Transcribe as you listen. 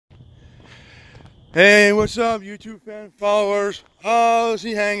Hey, what's up, YouTube fan followers? How's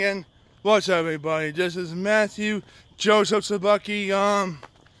he hanging? What's up, everybody? This is Matthew Joseph Sobucki.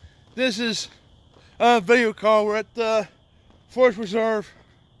 This is a video call. We're at the Forest Reserve,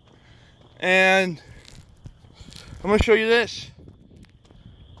 and I'm gonna show you this.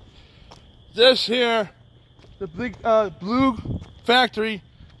 This here, the big blue factory,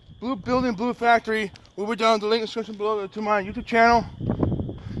 blue building, blue factory. We'll be down the link in the description below to my YouTube channel.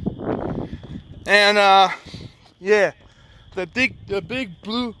 And yeah, the big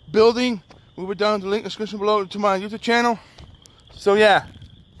blue building. We'll be down the link in the description below to my YouTube channel. So yeah.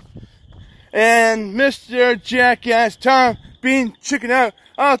 And Mr. Jackass Tom being chicken out.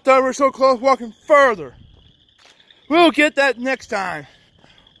 I thought we were so close walking further. We'll get that next time.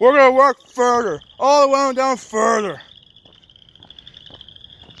 We're gonna walk further. All the way on down further.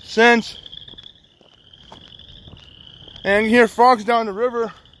 And you hear frogs down the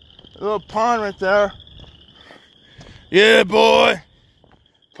river. A little pond right there. Yeah, boy.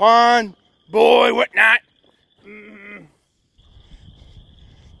 Pond, boy, whatnot.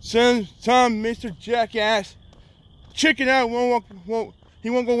 Since Tom, Mr. Jackass, chicken out. He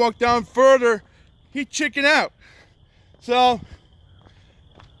won't go walk down further. He chicken out. So,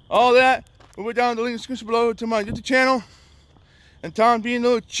 all that, we'll be down the link in the description below to my YouTube channel. And Tom being a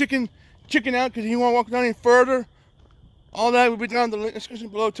little chicken out because he won't walk down any further. All that will be down the link in the description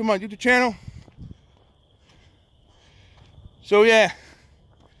below to my YouTube channel. So yeah.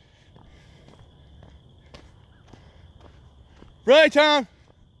 Really, Tom?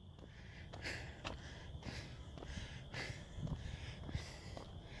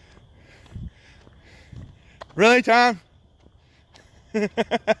 Really, Tom?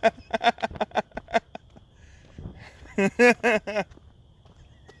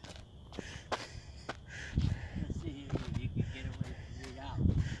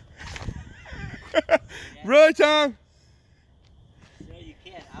 Really, Tom? No, you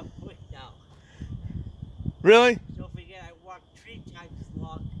can't. I'm quick now. Really? Don't forget, I walked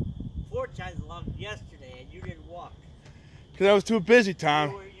 4 times as long yesterday, and you didn't walk. Because I was too busy,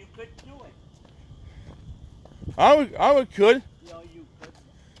 Tom. You couldn't do it. I could. No, you couldn't.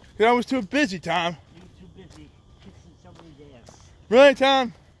 Because I was too busy, Tom. You were too busy kissing somebody's ass. Really,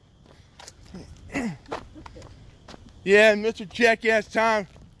 Tom? Yeah, Mr. Jackass Tom.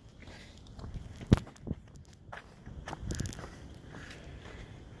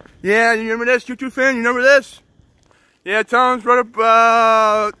 Yeah, you remember this, YouTube fan? You remember this? Yeah, Tom's right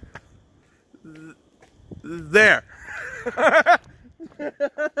about there.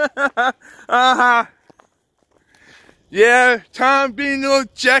 Uh-huh. Yeah, Tom being a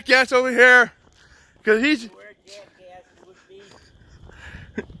little jackass over here. Because he's... Where jackass would be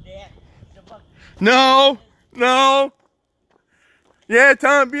that. No. Yeah,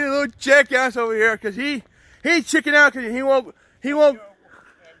 Tom being a little jackass over here. Because he's chicken out because he won't...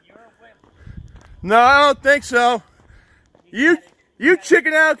 No, I don't think so. You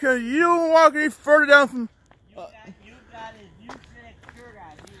chicken out because you don't walk any further down from... You got his new Seleke shirt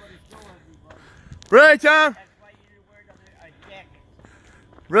on. You want to show everybody. Really, Tom? That's why you didn't wear a jacket.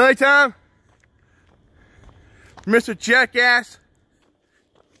 Really, Tom? Mr. Jackass?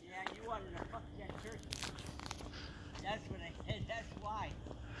 Yeah, you wanted to fuck that turkey. That's what I said. That's why.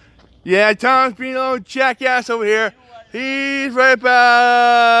 Yeah, Tom's being a little jackass over here. He's right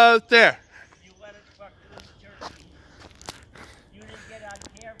about there.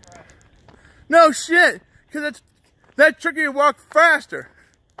 No shit, because that turkey walk faster.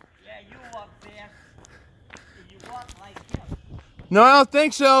 Yeah, you walk fast. You walk like him. No, I don't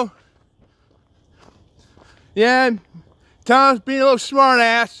think so. Yeah, Tom's being a little smart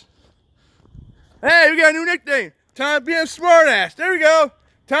ass. Hey, we got a new nickname. Tom's being a smart ass. There we go.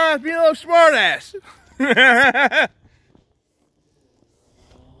 Tom's being a little smart ass.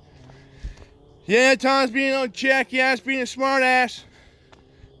 Yeah, Tom's being a little jackass, being a smart ass.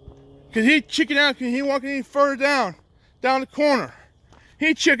 Because he chicken out because he walking any further down the corner.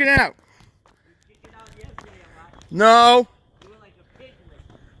 He chicken out. You chickened out yesterday a lot. No. You were like a piglet.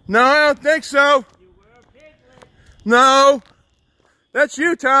 No, I don't think so. You were a piglet. No. That's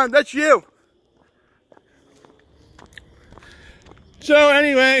you, Tom. That's you. So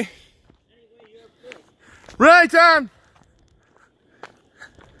anyway. You're a pig. Right, Tom?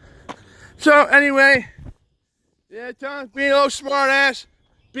 So anyway. Yeah, Tom's being a little smart ass.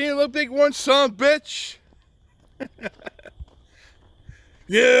 Being a little big one, son of a bitch.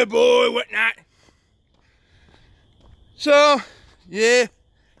 Yeah, boy, whatnot. So, yeah.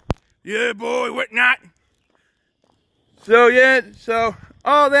 Yeah, boy, whatnot. So, yeah,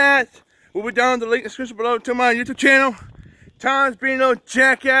 all that will be down in the link in the description below to my YouTube channel. Tom's being no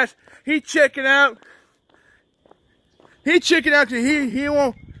jackass. He checking out. He checking out because he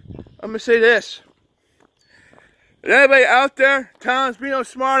won't. I'm gonna say this. Everybody out there, Tom's being no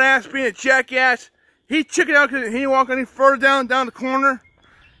smart ass, being a jackass. He checking out because he didn't walk any further down the corner.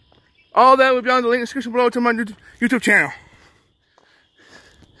 All that will be on the link in the description below to my YouTube channel.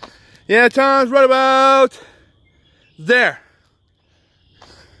 Yeah, Tom's right about there.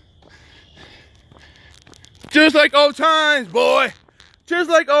 Just like old times, boy. Just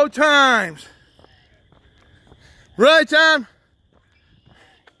like old times. Right, Tom?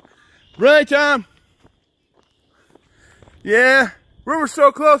 Right, Tom? Yeah, we were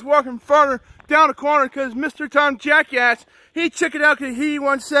so close walking farther down the corner because Mr. Tom Jackass, he checked it out because he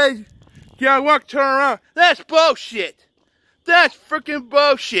once said, yeah, walk, turn around. That's bullshit. That's freaking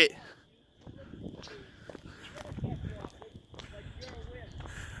bullshit.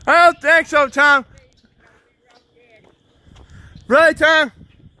 I don't think so, Tom. Right, Tom?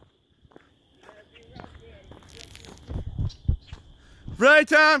 Right,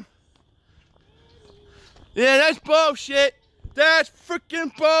 Tom? Yeah, that's bullshit. That's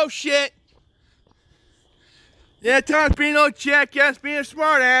freaking bullshit. Yeah, Tom's being no jackass, being a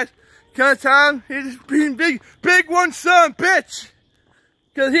smart ass. Cause Tom, he's being big one son, bitch.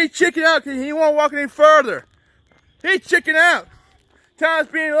 Cause he's chicking out cause he won't walk any further. He's chicking out. Tom's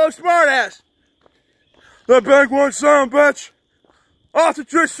being a little smart ass. The big one son, bitch. Off the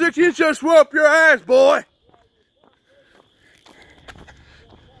 360, just whoop your ass, boy.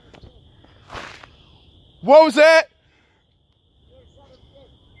 What was that?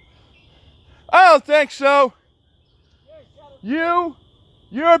 I don't think so. You're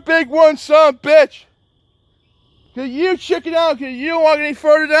a big one son bitch. Cause you chicken out cause you don't walk any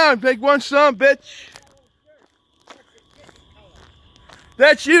further down, big one son bitch.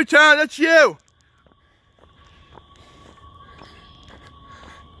 That's you, Tom, that's you.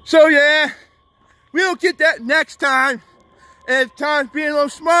 So yeah, we'll get that next time. If Tom's being a little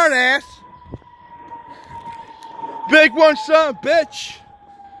smart ass. Big one son bitch.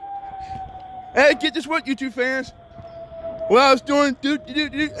 Hey, get this what, YouTube fans? Well, I was doing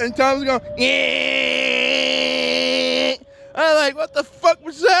and Tom was going, yeah. I'm like, what the fuck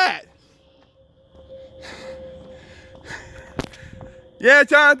was that? Yeah,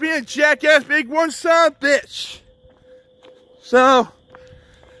 Tom's being a jackass, big one son bitch. So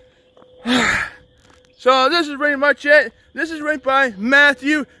this is pretty much it. This is written by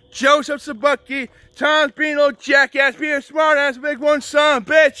Matthew Joseph Sobucki. Tom's being a little jackass, being a smart ass, big one son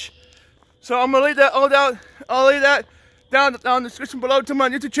bitch. So I'm gonna leave that all down. I'll leave that down the description below to my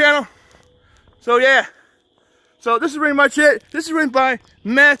YouTube channel. So yeah. So this is pretty much it. This is written by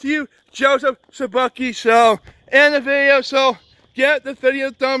Matthew Joseph Sobucki. So end the video. So get the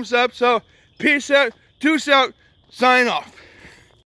video thumbs up. So peace out, deuce out, sign off.